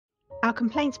Our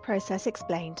complaints process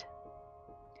explained.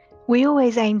 We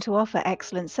always aim to offer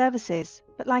excellent services,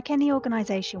 but like any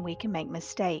organisation, we can make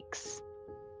mistakes.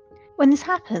 When this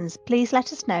happens, please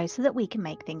let us know so that we can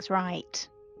make things right.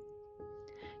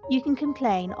 You can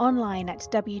complain online at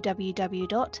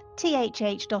www.thh.org.uk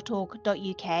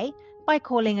by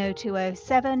calling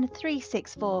 0207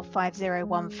 364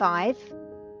 5015,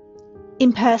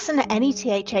 in person at any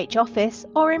THH office,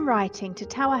 or in writing to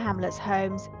Tower Hamlets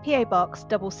Homes, PO Box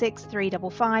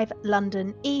 66355,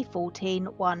 London E14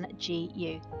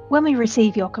 1GU. When we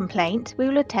receive your complaint, we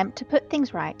will attempt to put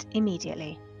things right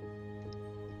immediately.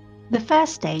 The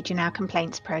first stage in our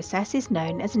complaints process is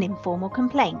known as an informal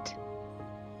complaint.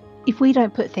 If we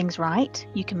don't put things right,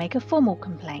 you can make a formal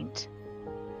complaint.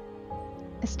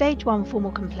 A Stage 1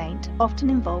 formal complaint often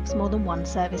involves more than one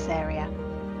service area.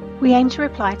 We aim to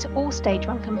reply to all Stage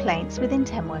 1 complaints within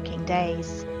 10 working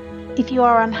days. If you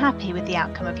are unhappy with the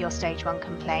outcome of your Stage 1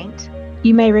 complaint,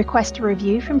 you may request a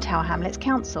review from Tower Hamlets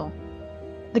Council.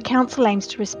 The Council aims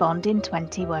to respond in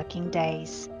 20 working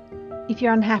days. If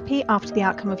you're unhappy after the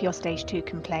outcome of your Stage 2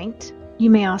 complaint,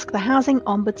 you may ask the Housing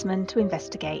Ombudsman to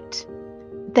investigate.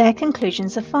 Their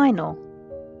conclusions are final.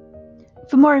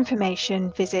 For more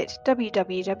information, visit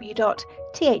www.thh.org.uk.